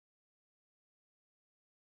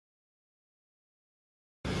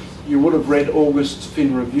you would have read August's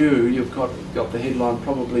Fin Review. You've got the headline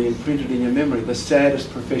probably imprinted in your memory. The saddest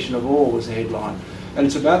profession of all was the headline. And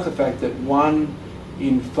it's about the fact that 1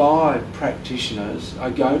 in 5 practitioners are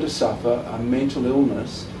going to suffer a mental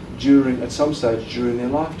illness at some stage during their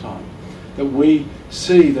lifetime. That we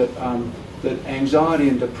see that, that anxiety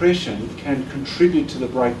and depression can contribute to the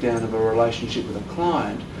breakdown of a relationship with a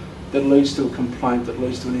client that leads to a complaint, that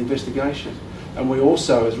leads to an investigation. And we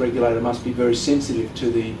also, as regulator, must be very sensitive to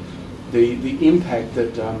the impact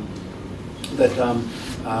that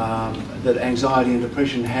that anxiety and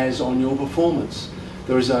depression has on your performance.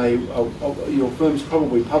 There is your firm's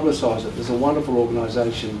probably publicised it. There's a wonderful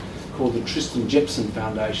organisation called the Tristan Jepson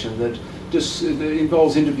Foundation that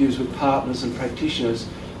involves interviews with partners and practitioners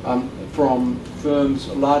from firms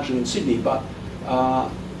largely in Sydney, but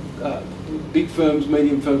big firms,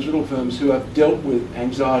 medium firms, little firms who have dealt with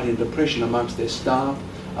anxiety and depression amongst their staff,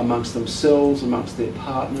 amongst themselves, amongst their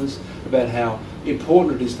partners, about how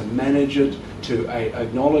important it is to manage it, to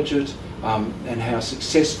acknowledge it, and how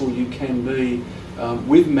successful you can be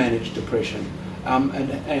with managed depression,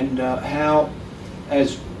 and how,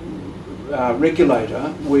 as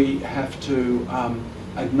regulator, we have to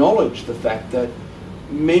acknowledge the fact that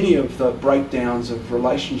many of the breakdowns of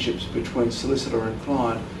relationships between solicitor and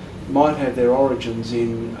client might have their origins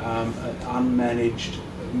in unmanaged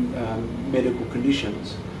medical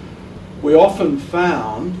conditions. We often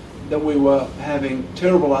found that we were having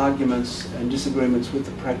terrible arguments and disagreements with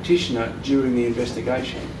the practitioner during the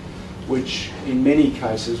investigation, which in many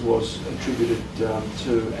cases was attributed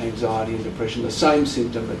to anxiety and depression, the same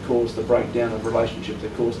symptom that caused the breakdown of relationship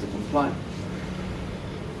that caused the complaint.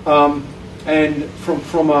 And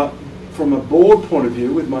from a board point of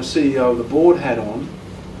view, with my CEO of the board hat on,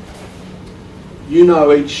 you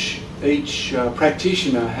know, each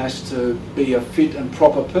practitioner has to be a fit and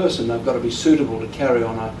proper person. They've got to be suitable to carry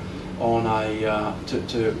to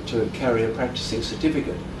carry a practicing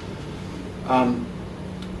certificate.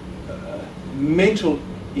 Mental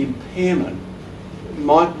impairment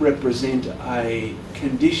might represent a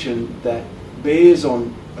condition that bears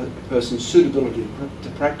on a person's suitability to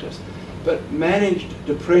practice, but managed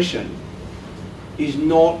depression is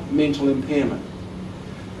not mental impairment.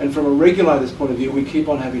 And from a regulator's point of view, we keep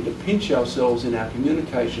on having to pinch ourselves in our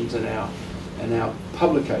communications and our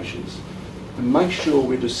publications to make sure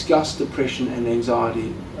we discuss depression and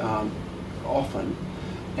anxiety often,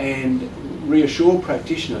 and reassure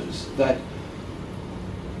practitioners that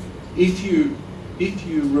if you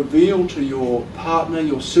reveal to your partner,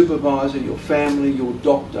 your supervisor, your family, your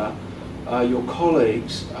doctor, your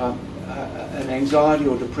colleagues an anxiety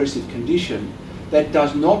or depressive condition, that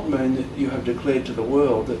does not mean that you have declared to the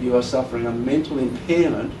world that you are suffering a mental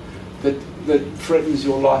impairment that threatens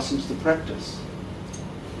your licence to practice.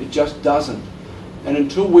 It just doesn't. And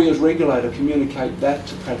until we as regulator communicate that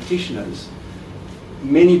to practitioners,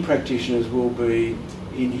 many practitioners will be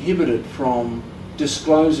inhibited from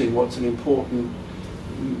disclosing what's an important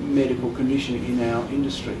medical condition in our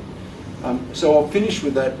industry. So I'll finish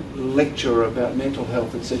with that lecture about mental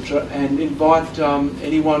health, etc., and invite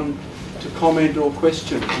anyone to comment or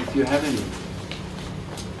question if you have any.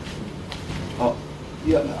 Oh,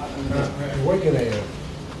 yeah. I work in a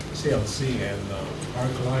CLC, and our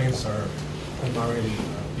clients are primarily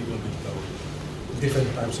people with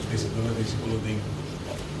different types of disabilities, including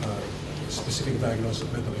specific diagnosis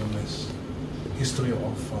of mental illness, history of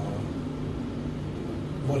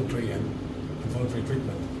voluntary and involuntary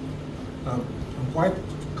treatment. I'm quite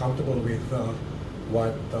comfortable with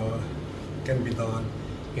what can be done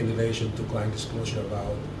in relation to client disclosure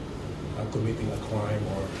about committing a crime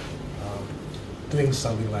or doing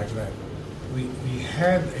something like that. We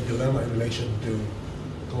had a dilemma in relation to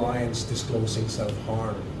clients disclosing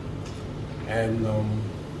self-harm, and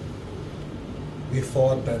we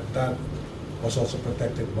thought that that was also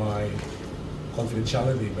protected by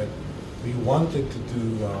confidentiality, but we wanted to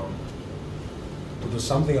do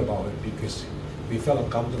something about it because we felt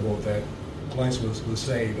uncomfortable that clients will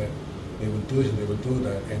say that they will do this and they will do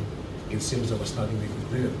that, and it seems there was nothing we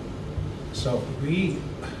could do. So we,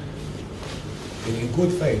 in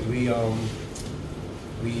good faith, we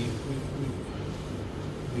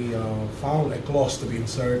found a clause to be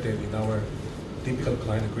inserted in our typical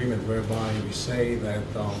client agreement whereby we say that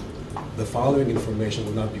the following information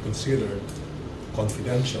will not be considered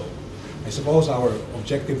confidential. I suppose our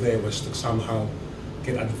objective there was to somehow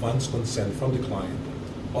get advance consent from the client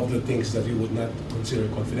of the things that we would not consider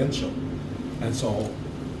confidential. And so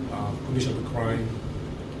commission of a crime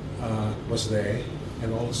was there,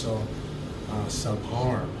 and also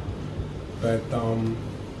self-harm. But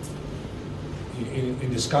in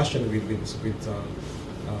discussion with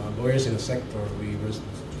lawyers in the sector, we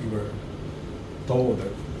were told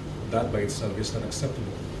that that by itself is not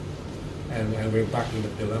acceptable. And we're back in the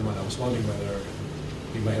dilemma, and I was wondering whether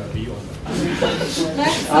you may have a view on that.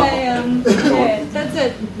 That's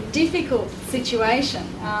a difficult situation.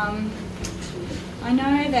 I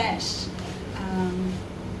know that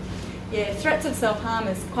threats of self-harm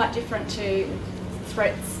is quite different to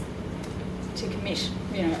threats to commit,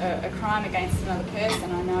 a crime against another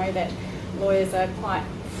person. I know that lawyers are quite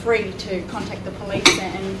free to contact the police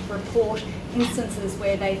and report instances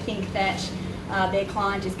where they think that their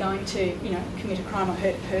client is going to, commit a crime or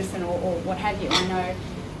hurt a person or what have you. I know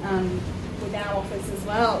with our office as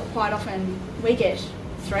well, quite often we get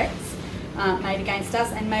threats made against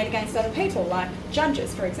us and made against other people, like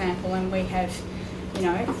judges, for example, and we have,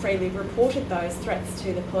 freely reported those threats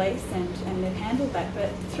to the police and they've handled that. But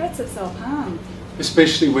threats of self-harm,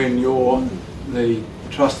 especially when you're the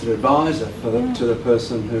trusted advisor to the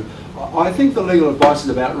person who... I think the legal advice is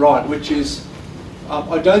about right, which is,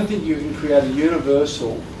 I don't think you can create a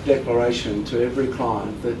universal declaration to every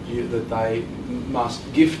client that they must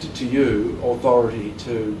gift to you authority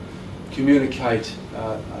to communicate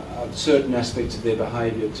certain aspects of their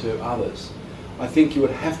behaviour to others. I think you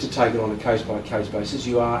would have to take it on a case-by-case basis.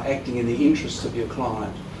 You are acting in the interests of your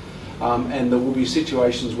client. And there will be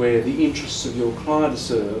situations where the interests of your client are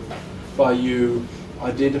served by you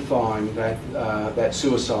identifying that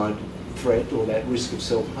suicide threat or that risk of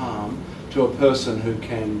self-harm to a person who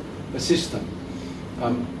can assist them.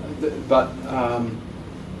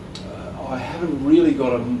 I haven't really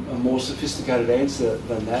got a more sophisticated answer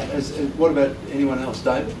than that. What about anyone else,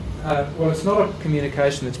 David? Well, it's not a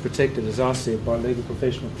communication that's protected, as I see it, by legal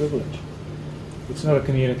professional privilege. It's not a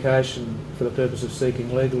communication for the purpose of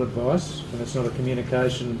seeking legal advice, and it's not a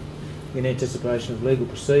communication in anticipation of legal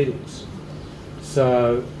proceedings.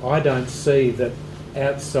 So I don't see that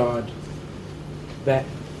outside that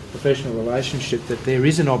professional relationship that there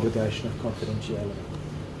is an obligation of confidentiality.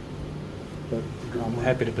 But I'm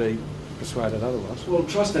happy to be persuaded otherwise. Well,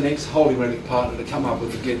 trust an ex-holding relic partner to come up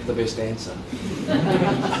with the best answer.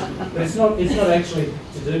 But it's not actually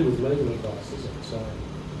to do with legal advice, is it? So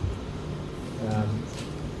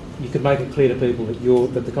you could make it clear to people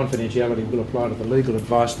that the confidentiality will apply to the legal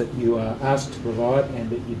advice that you are asked to provide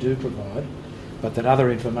and that you do provide, but that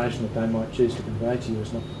other information that they might choose to convey to you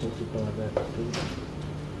is not protected by that privilege.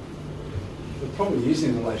 It probably is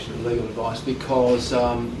in relation to legal advice because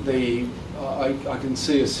I can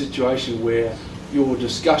see a situation where your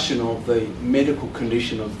discussion of the medical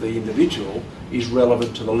condition of the individual is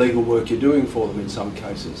relevant to the legal work you're doing for them in some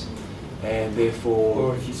cases, and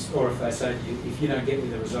therefore... Or if they say, if you don't get me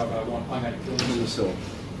the result I want, I'm going to kill myself.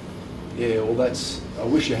 Yeah, well that's... I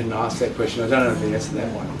wish you hadn't asked that question. I don't know the answer to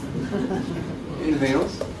that one. Anything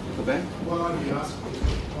else? At the back? Well, I'd be asking if the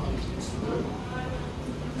client is the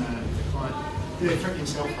client, if they're threatening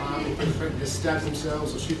self-harm, if they're threatening to stab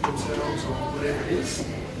themselves or shoot themselves or whatever it is,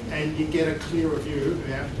 and you get a clearer view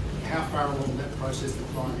about how far along that process the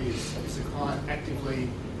client is. Is the client actively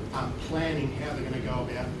planning how they're going to go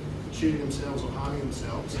about shooting themselves or harming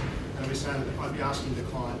themselves? And I'd be asking the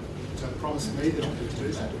client to promise me that I'm going to do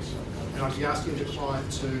that. And I'd be asking the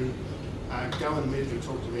client to go and immediately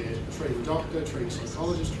talk to their treating doctor, treating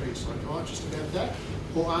psychologist, treating psychiatrist about that,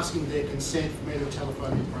 or asking their consent for me to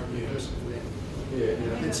telephone the appropriate person for them.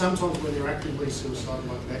 Yeah. And sometimes when they're actively suicidal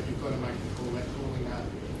like that, you've got to make a call about calling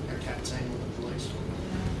a CAT team or the police,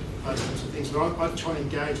 or those sorts of things. But I'd try and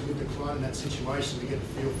engage with the client in that situation to get a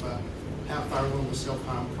feel for how far along the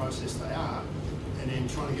self-harm process they are, and then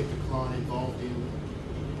trying to get the client involved in,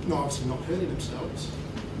 obviously not hurting themselves,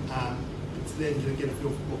 then to get a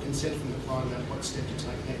feel or consent from the client about what step to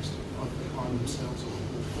take next, either the client themselves or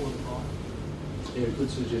for the client. Yeah,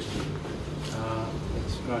 good suggestion.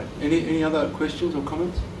 That's great. Any other questions or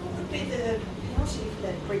comments? What would be the penalty for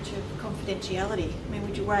that breach of confidentiality? I mean,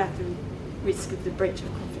 would you weigh up the risk of the breach of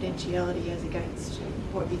confidentiality as against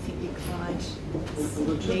what you think your client Well,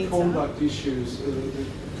 the two conduct issues, the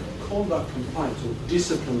conduct complaints or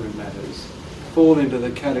disciplinary matters fall into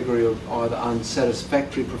the category of either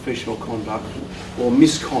unsatisfactory professional conduct or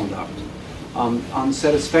misconduct.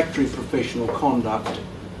 Unsatisfactory professional conduct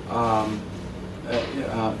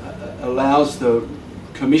allows the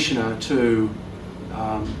commissioner to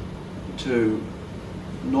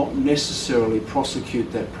not necessarily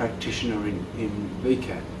prosecute that practitioner in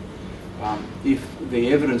VCAT. If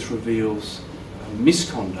the evidence reveals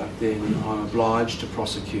misconduct, then I'm obliged to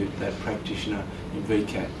prosecute that practitioner in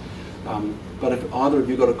VCAT. But if either of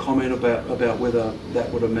you got a comment about whether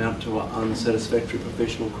that would amount to unsatisfactory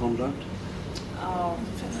professional conduct? Oh,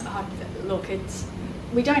 look,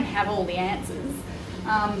 we don't have all the answers.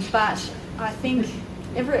 But I think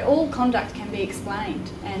all conduct can be explained,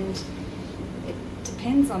 and it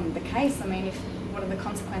depends on the case. I mean, what are the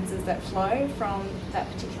consequences that flow from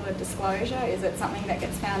that particular disclosure? Is it something that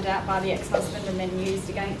gets found out by the ex-husband and then used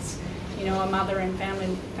against, you know, a mother in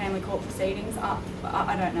family court proceedings? I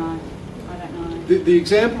don't know. I don't know. The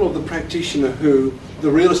example of the practitioner the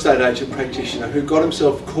real estate agent practitioner who got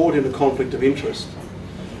himself caught in a conflict of interest,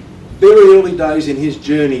 very early days in his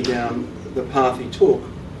journey down the path he took,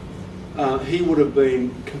 he would have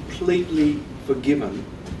been completely forgiven,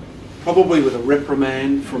 probably with a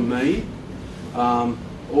reprimand from me,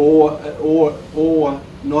 or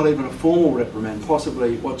not even a formal reprimand,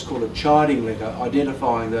 possibly what's called a chiding letter,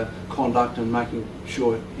 identifying the conduct and making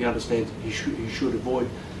sure he understands he should avoid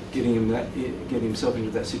getting himself into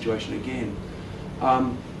that situation again.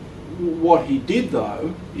 What he did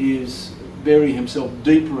though is bury himself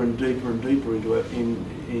deeper and deeper and deeper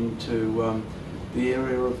into the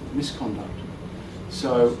area of misconduct.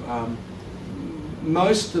 So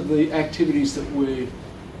most of the activities that we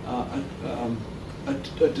are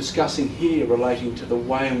discussing here relating to the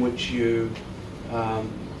way in which you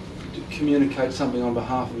communicate something on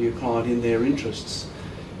behalf of your client in their interests,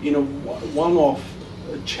 in a one-off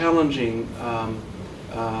challenging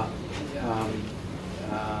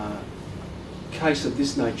case of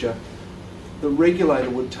this nature, the regulator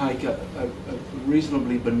would take a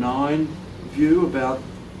reasonably benign view about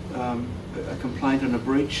a complaint and a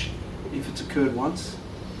breach if it's occurred once,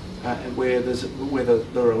 where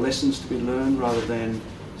there are lessons to be learned rather than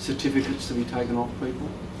certificates to be taken off people.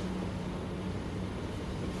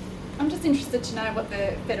 I'm just interested to know what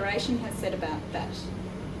the Federation has said about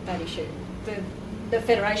that issue. The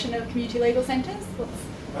Federation of Community Legal Centres?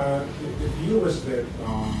 The view was that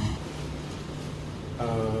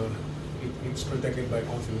it's protected by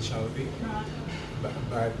confidentiality, Right.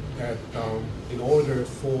 but that in order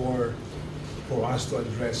for us to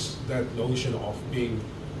address that notion of being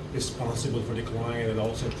responsible for the client and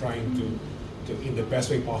also trying to in the best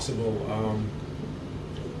way possible,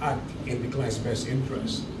 act in the client's best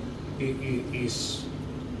interest, it is,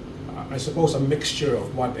 I suppose, a mixture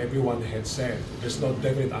of what everyone had said. There's no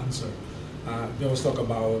definite answer. There was talk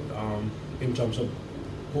about in terms of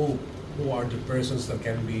who are the persons that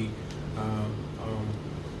can be,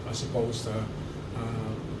 I suppose,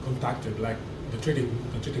 contacted, like the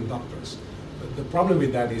treating doctors. But the problem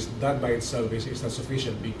with that is that by itself is not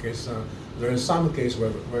sufficient, because there are some cases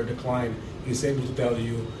where the client is able to tell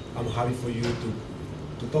you, I'm happy for you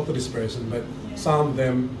to talk to this person, but some of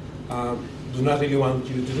them do not really want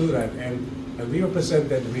you to do that. And we were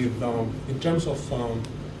presented with, in terms of,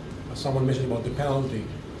 someone mentioned about the penalty,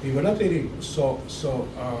 we were not really so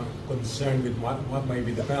concerned with what might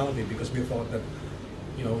be the penalty, because we thought that,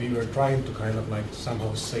 you know, we were trying to kind of like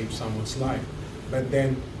somehow save someone's life. But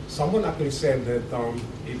then someone actually said that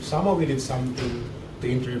if somehow we did something to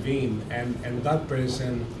intervene, and that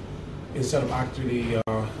person, instead of actually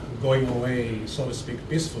going away, so to speak,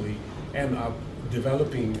 peacefully, end up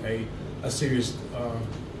developing a serious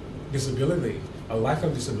disability, a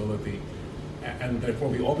lifetime disability, and therefore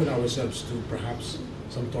we open ourselves to perhaps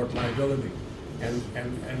some tort liability, and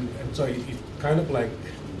so it kind of like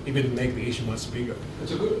even make the issue much bigger.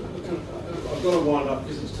 It's a good. I've got to wind up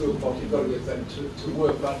because it's 2 o'clock. You've got to get back to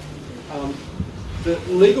work. But the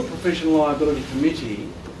Legal Professional Liability Committee,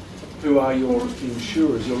 who are your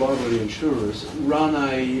insurers, your liability insurers, run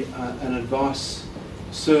an advice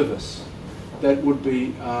service that would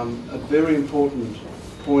be a very important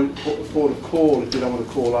port of call, if you don't want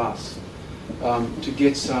to call us, to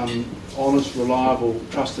get some honest, reliable,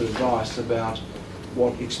 trusted advice about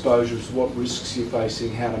what exposures, what risks you're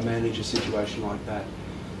facing, how to manage a situation like that.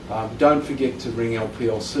 Don't forget to ring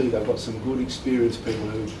LPLC. They've got some good experienced people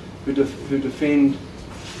who defend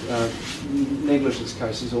negligence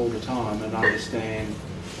cases all the time and understand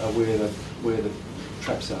where the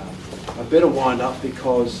traps are. I better wind up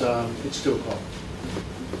because it's 2 o'clock.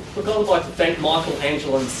 Look, I would like to thank Michael,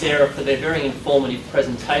 Angela and Sarah for their very informative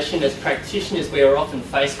presentation. As practitioners, we are often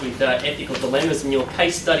faced with ethical dilemmas, and your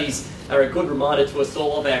case studies are a good reminder to us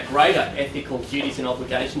all of our greater ethical duties and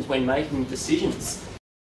obligations when making decisions.